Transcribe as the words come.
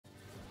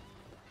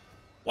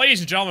Ladies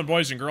and gentlemen,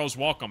 boys and girls,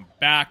 welcome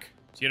back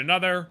to yet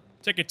another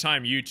Ticket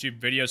Time YouTube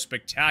video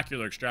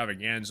spectacular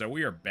extravaganza.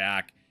 We are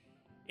back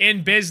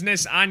in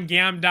business on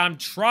Gamdom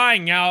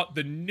trying out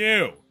the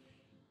new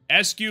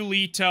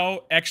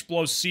Esqueleto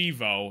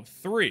Explosivo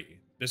 3.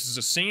 This is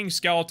a singing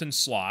skeleton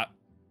slot,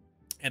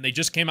 and they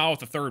just came out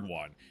with a third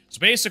one. So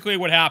basically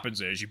what happens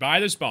is you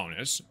buy this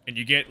bonus, and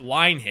you get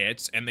line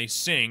hits, and they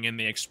sing, and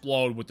they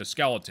explode with the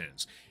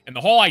skeletons. And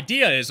the whole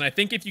idea is, and I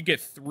think if you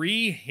get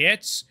 3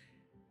 hits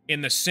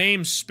in the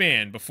same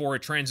spin before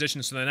it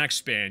transitions to the next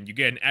spin, you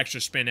get an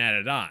extra spin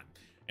added on.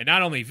 And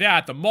not only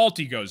that, the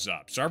multi goes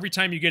up. So every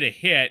time you get a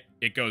hit,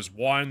 it goes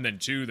 1, then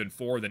 2, then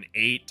 4, then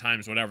 8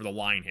 times whatever the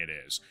line hit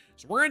is.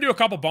 So we're going to do a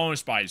couple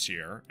bonus buys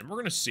here, and we're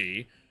going to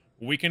see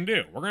what we can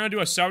do. We're going to do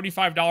a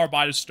 $75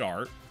 buy to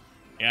start,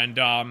 and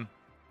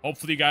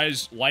hopefully you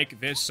guys like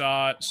this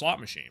slot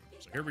machine.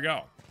 So here we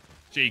go.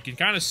 So you can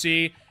kind of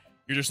see,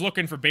 you're just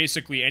looking for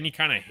basically any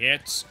kind of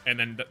hits, and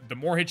then the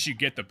more hits you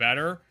get, the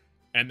better.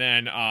 And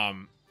then,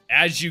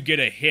 as you get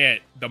a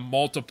hit, the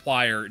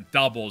multiplier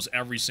doubles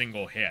every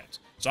single hit.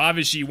 So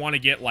obviously you want to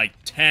get like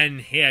 10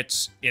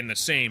 hits in the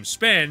same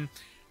spin,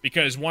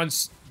 because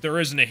once there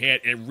isn't a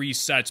hit, it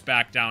resets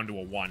back down to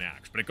a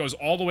 1x. But it goes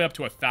all the way up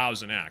to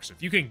 1000x.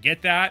 If you can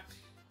get that,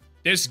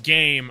 this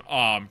game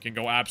can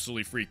go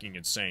absolutely freaking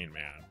insane,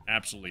 man.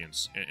 Absolutely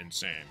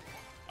insane.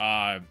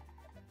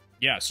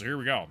 Yeah, so here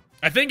we go.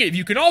 I think if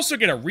you can also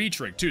get a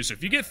retrig, too. So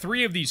if you get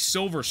 3 of these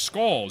silver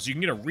skulls, you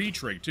can get a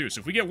retrig, too. So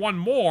if we get one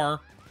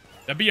more,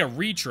 that'd be a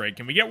retrig.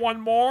 Can we get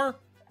one more?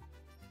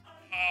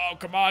 Oh,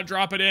 come on,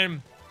 drop it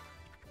in.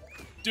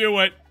 Do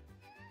it.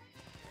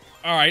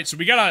 All right, so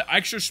we got an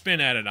extra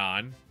spin added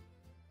on.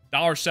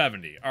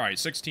 $1.70. All right,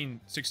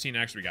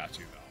 16x we got to,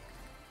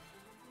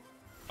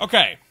 though.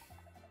 Okay.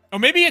 Oh,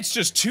 maybe it's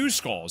just 2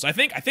 skulls. I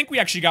think we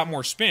actually got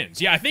more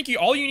spins. Yeah, I think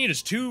all you need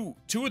is two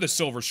of the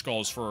silver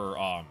skulls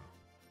for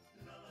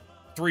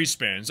 3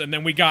 spins, and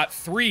then we got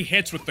 3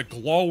 hits with the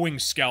glowing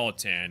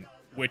skeleton,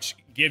 which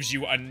gives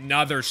you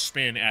another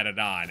spin added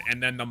on,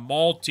 and then the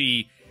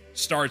multi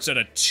starts at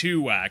a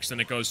 2x,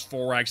 then it goes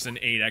 4x, then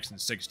 8x, and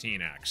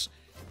 16x,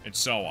 and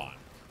so on.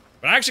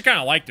 But I actually kind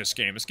of like this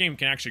game. This game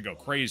can actually go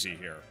crazy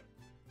here.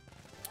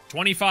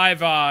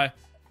 25, what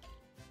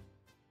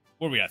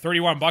do we got?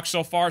 31 bucks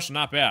so far, so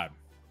not bad.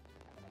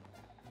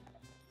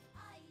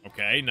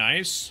 Okay,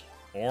 nice.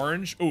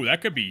 Orange. Ooh, that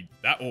could be,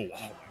 oh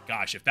my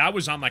gosh, if that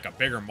was on like a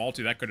bigger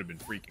multi, that could have been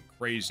freaking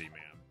crazy,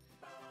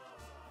 man.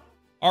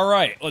 All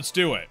right, let's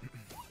do it.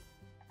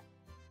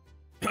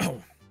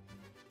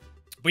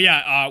 But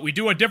yeah, we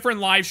do a different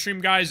live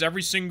stream, guys,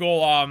 every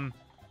single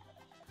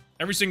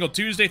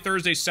Tuesday,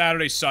 Thursday,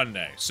 Saturday,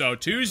 Sunday. So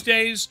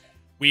Tuesdays,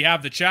 we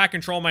have the chat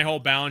control my whole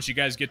balance. You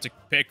guys get to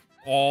pick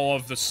all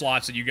of the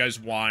slots that you guys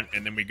want,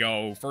 and then we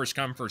go first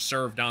come, first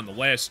serve down the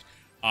list.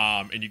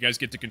 And you guys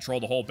get to control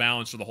the whole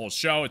balance for the whole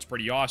show. It's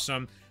pretty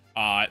awesome.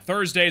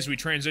 Thursdays, we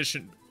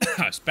transition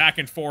back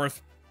and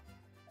forth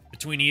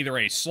between either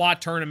a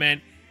slot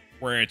tournament,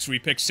 where we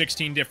pick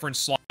 16 different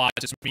slots,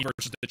 it's me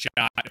versus the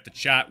chat. If the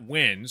chat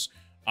wins,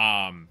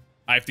 I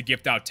have to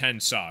gift out 10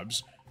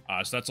 subs.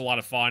 So that's a lot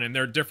of fun, and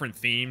there are different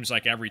themes,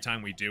 like, every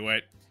time we do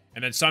it.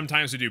 And then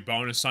sometimes we do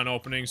bonus sun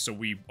openings, so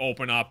we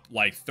open up,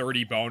 like,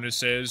 30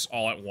 bonuses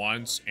all at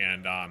once,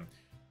 and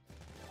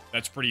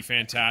that's pretty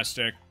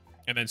fantastic.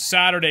 And then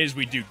Saturdays,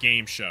 we do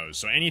game shows.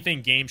 So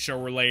anything game show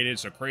related,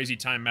 so Crazy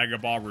Time, Mega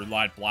Ball,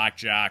 Roulette,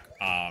 Blackjack,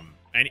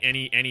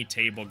 any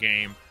table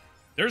game.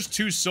 There's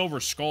 2 silver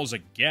skulls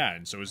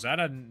again, so is that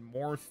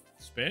more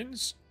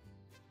spins?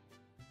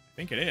 I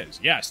think it is.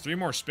 Yes, 3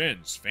 more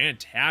spins.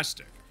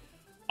 Fantastic.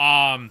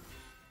 So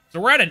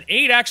we're at an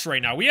 8x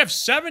right now. We have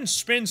 7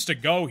 spins to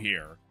go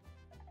here.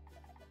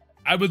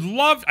 I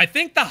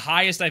think the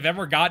highest I've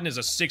ever gotten is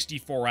a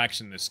 64x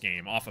in this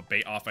game off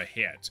a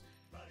hit.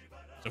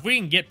 So if we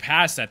can get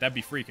past that, that'd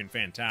be freaking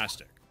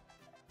fantastic.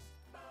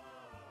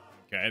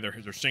 Okay,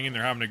 they're singing,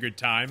 they're having a good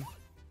time.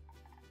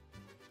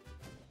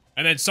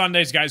 And then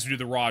Sundays, guys, we do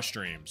the Raw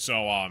stream.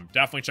 So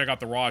definitely check out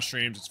the Raw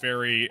streams. It's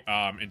very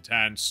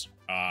intense.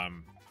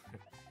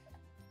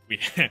 We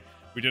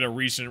did a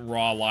recent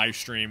Raw live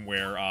stream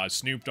where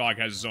Snoop Dogg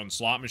has his own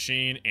slot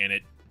machine, and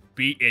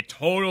it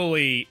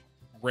totally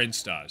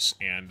rinsed us,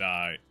 and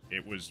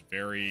it was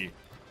very,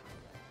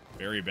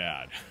 very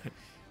bad.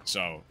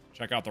 So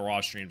check out the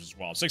Raw streams as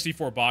well.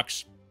 64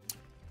 bucks.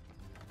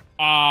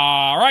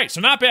 All right, so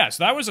not bad.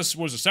 So that was a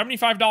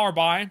 $75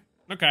 buy.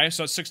 Okay,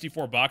 so it's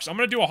 64 bucks. I'm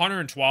gonna do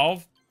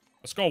 112.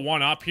 Let's go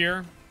one up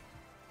here.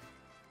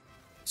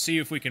 See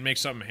if we can make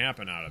something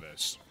happen out of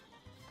this.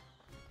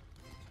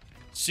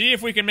 See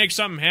if we can make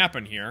something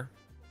happen here.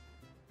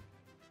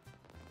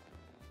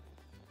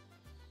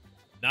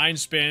 9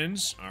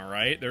 spins. All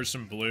right, there's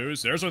some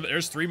blues.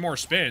 There's 3 more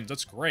spins.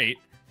 That's great.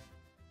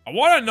 I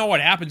want to know what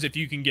happens if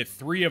you can get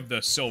 3 of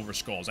the silver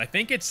skulls. I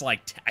think it's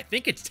like, I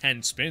think it's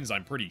 10 spins,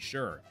 I'm pretty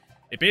sure.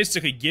 It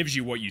basically gives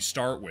you what you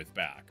start with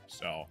back.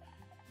 So,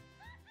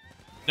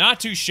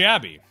 not too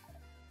shabby.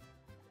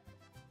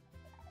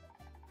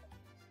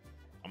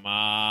 Come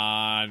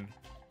on.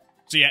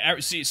 So yeah,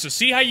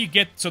 see how you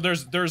get, so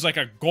there's like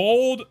a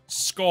gold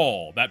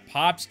skull that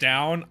pops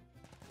down,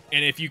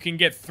 and if you can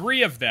get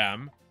 3 of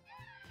them,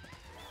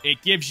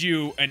 it gives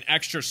you an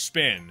extra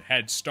spin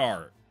head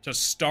start to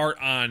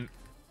start on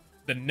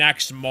the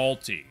next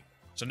multi.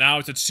 So now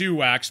it's a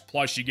 2x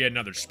plus you get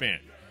another spin.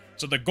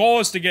 So the goal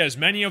is to get as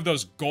many of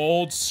those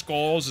gold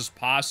skulls as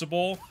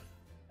possible,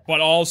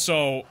 but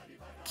also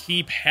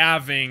keep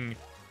having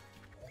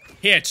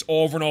hits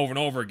over and over and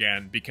over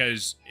again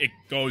because it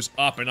goes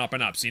up and up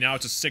and up. See, now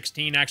it's a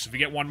 16x. If you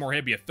get one more hit,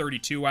 it'd be a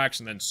 32x,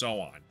 and then so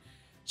on.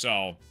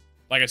 So,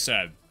 like I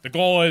said, the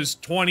goal is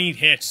 20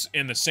 hits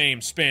in the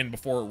same spin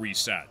before it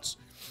resets.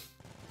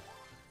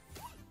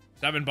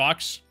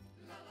 $7.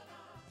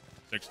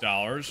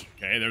 $6.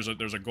 Okay,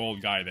 there's a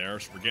gold guy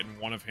there, so we're getting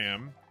one of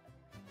him.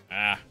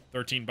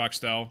 13 bucks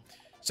though.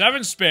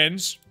 7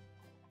 spins.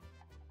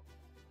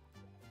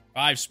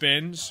 5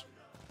 spins.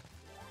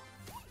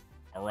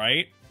 All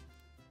right.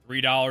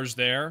 $3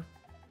 there.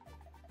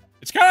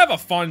 It's kind of a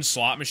fun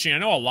slot machine. I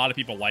know a lot of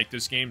people like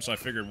this game, so I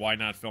figured why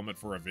not film it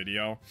for a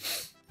video.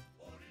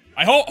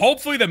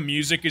 Hopefully the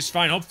music is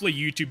fine. Hopefully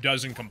YouTube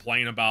doesn't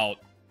complain about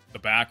the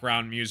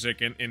background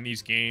music in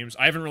these games.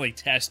 I haven't really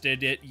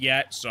tested it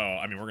yet, so,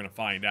 I mean, we're gonna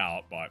find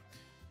out, but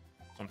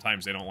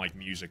sometimes they don't like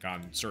music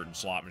on certain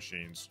slot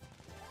machines.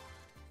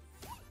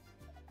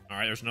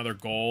 Alright, there's another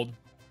gold.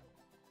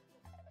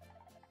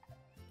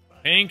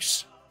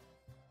 Pinks.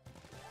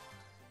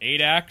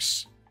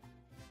 8x.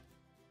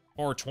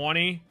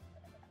 420.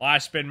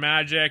 Last spin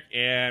magic,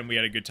 and we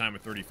had a good time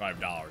with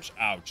 $35.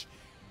 Ouch.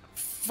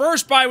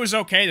 First buy was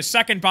okay. The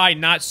second buy,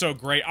 not so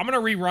great. I'm going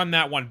to rerun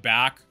that one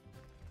back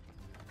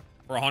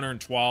for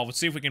 112. Let's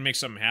see if we can make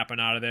something happen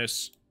out of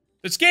this.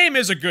 This game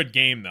is a good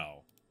game,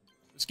 though.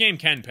 This game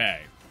can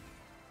pay.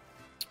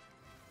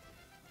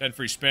 10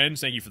 free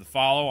spins. Thank you for the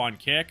follow on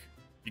Kick.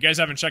 If you guys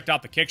haven't checked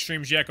out the Kick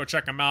streams yet, go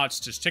check them out. It's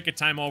just ticket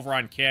time over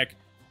on Kick.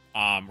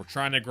 We're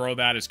trying to grow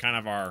that as kind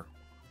of our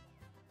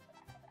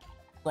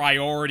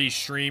priority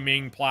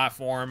streaming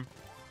platform.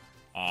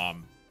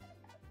 $3,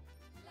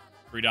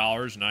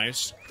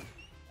 nice.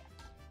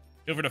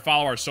 Feel free to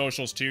follow our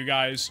socials too,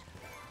 guys.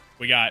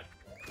 We got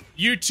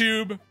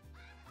YouTube.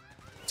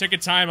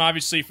 Ticket time,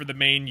 obviously, for the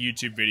main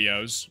YouTube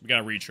videos. We got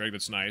a retrig,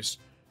 that's nice.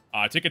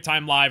 Ticket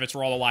time live, it's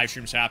where all the live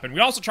streams happen. We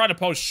also try to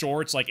post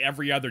shorts like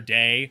every other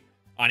day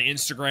on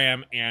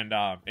Instagram and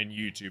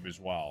YouTube as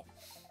well.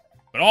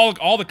 But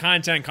all the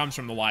content comes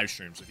from the live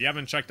streams. If you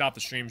haven't checked out the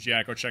streams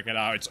yet, go check it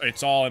out.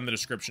 It's all in the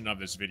description of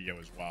this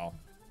video as well.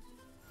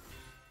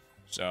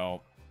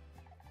 So,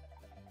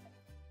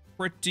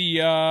 pretty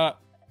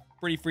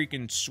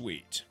freaking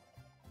sweet.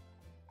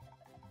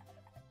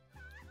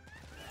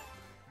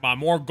 Come on,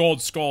 more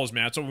gold skulls,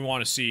 man. That's what we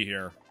want to see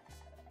here.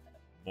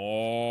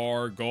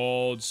 More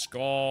gold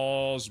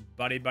skulls.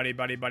 Buddy, buddy,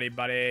 buddy, buddy,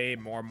 buddy.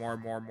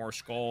 More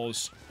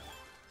skulls.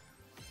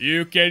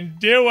 You can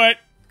do it!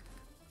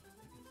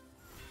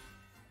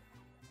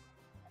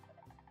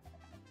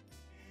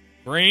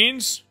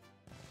 Greens.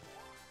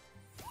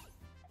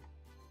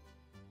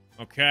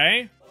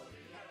 Okay.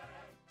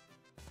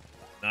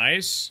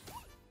 Nice.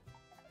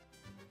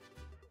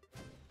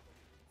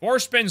 4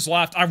 spins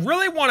left. I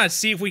really want to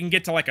see if we can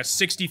get to like a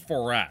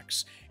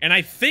 64x. And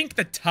I think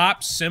the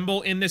top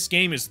symbol in this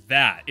game is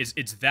that.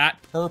 It's that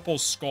purple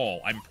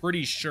skull. I'm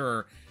pretty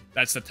sure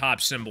that's the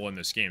top symbol in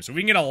this game. So if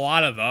we can get a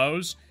lot of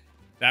those,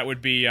 that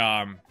would be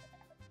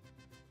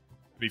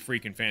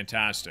freaking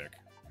fantastic.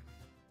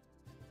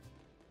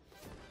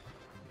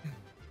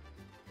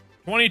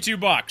 22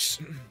 bucks.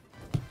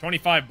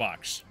 25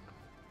 bucks.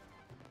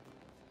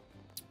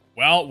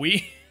 Well,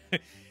 we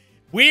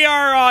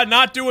are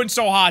not doing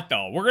so hot,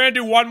 though. We're going to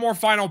do one more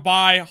final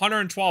buy,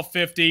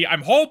 $112.50.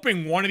 I'm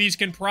hoping one of these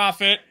can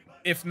profit.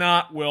 If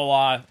not,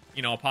 we'll,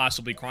 you know,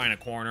 possibly cry in a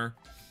corner.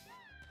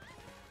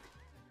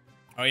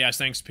 Oh, yes,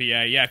 thanks, PA.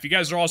 Yeah, if you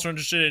guys are also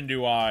interested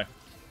in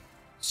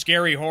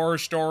scary horror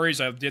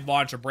stories, I did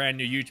launch a brand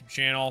new YouTube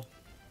channel.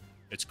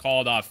 It's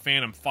called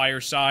Phantom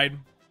Fireside.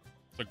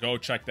 So go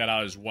check that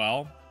out as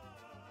well.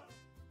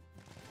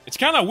 It's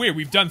kind of weird.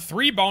 We've done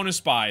 3 bonus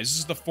buys. This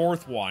is the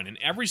 4th one. And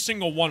every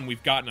single one,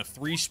 we've gotten a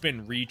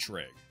 3-spin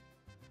retrig.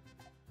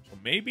 So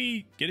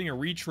maybe getting a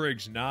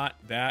retrig's not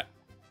that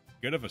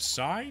good of a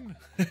sign?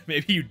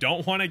 Maybe you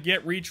don't want to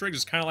get retrigs.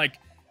 It's kind of like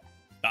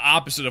the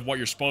opposite of what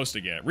you're supposed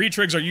to get.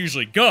 Retrigs are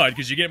usually good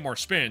because you get more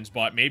spins,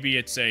 but maybe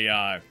it's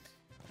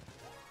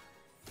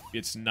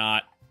it's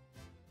not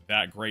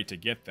that great to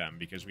get them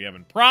because we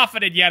haven't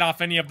profited yet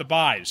off any of the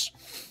buys.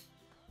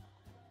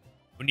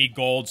 We need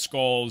gold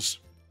skulls.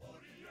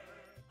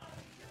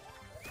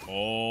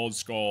 Gold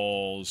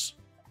skulls.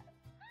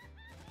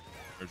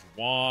 There's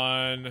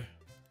 1.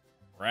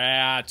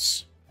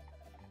 Rats.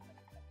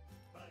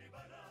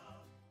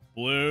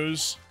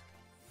 Blues.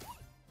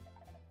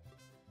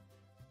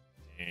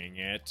 Dang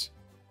it.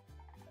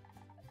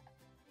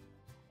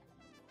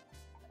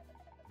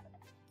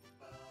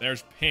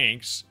 There's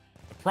pinks.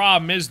 The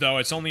problem is, though,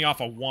 it's only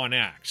off a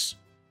 1x.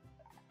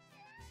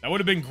 That would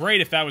have been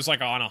great if that was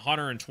like on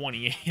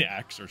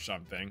 128x or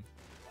something.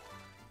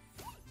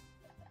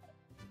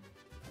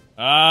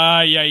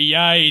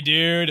 Ay,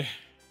 dude.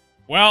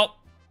 Well,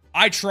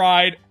 I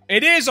tried.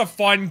 It is a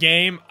fun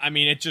game. I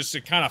mean, it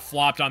kind of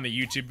flopped on the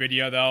YouTube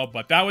video, though.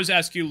 But that was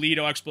Esqueleto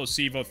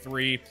Explosivo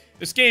 3.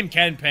 This game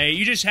can pay.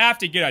 You just have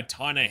to get a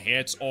ton of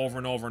hits over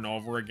and over and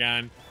over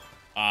again.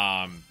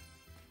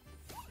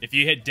 If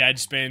you hit dead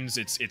spins,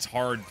 it's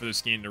hard for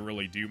this game to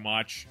really do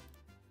much.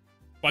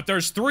 But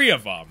there's 3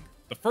 of them.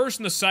 The first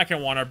and the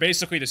second one are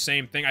basically the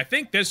same thing. I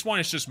think this one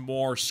is just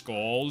more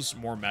skulls,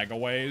 more mega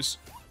ways.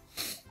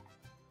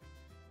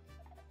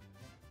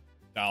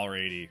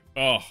 $1.80.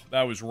 Oh,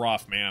 that was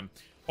rough, man.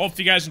 Hope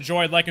you guys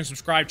enjoyed. Like and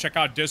subscribe. Check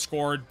out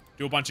Discord.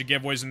 Do a bunch of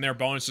giveaways in there.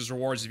 Bonuses,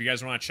 rewards. If you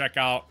guys want to check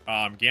out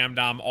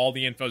Gamdom, all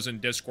the info's in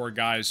Discord,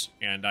 guys.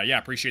 And yeah,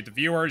 appreciate the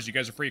viewers. You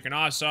guys are freaking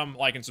awesome.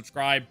 Like and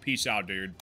subscribe. Peace out, dude.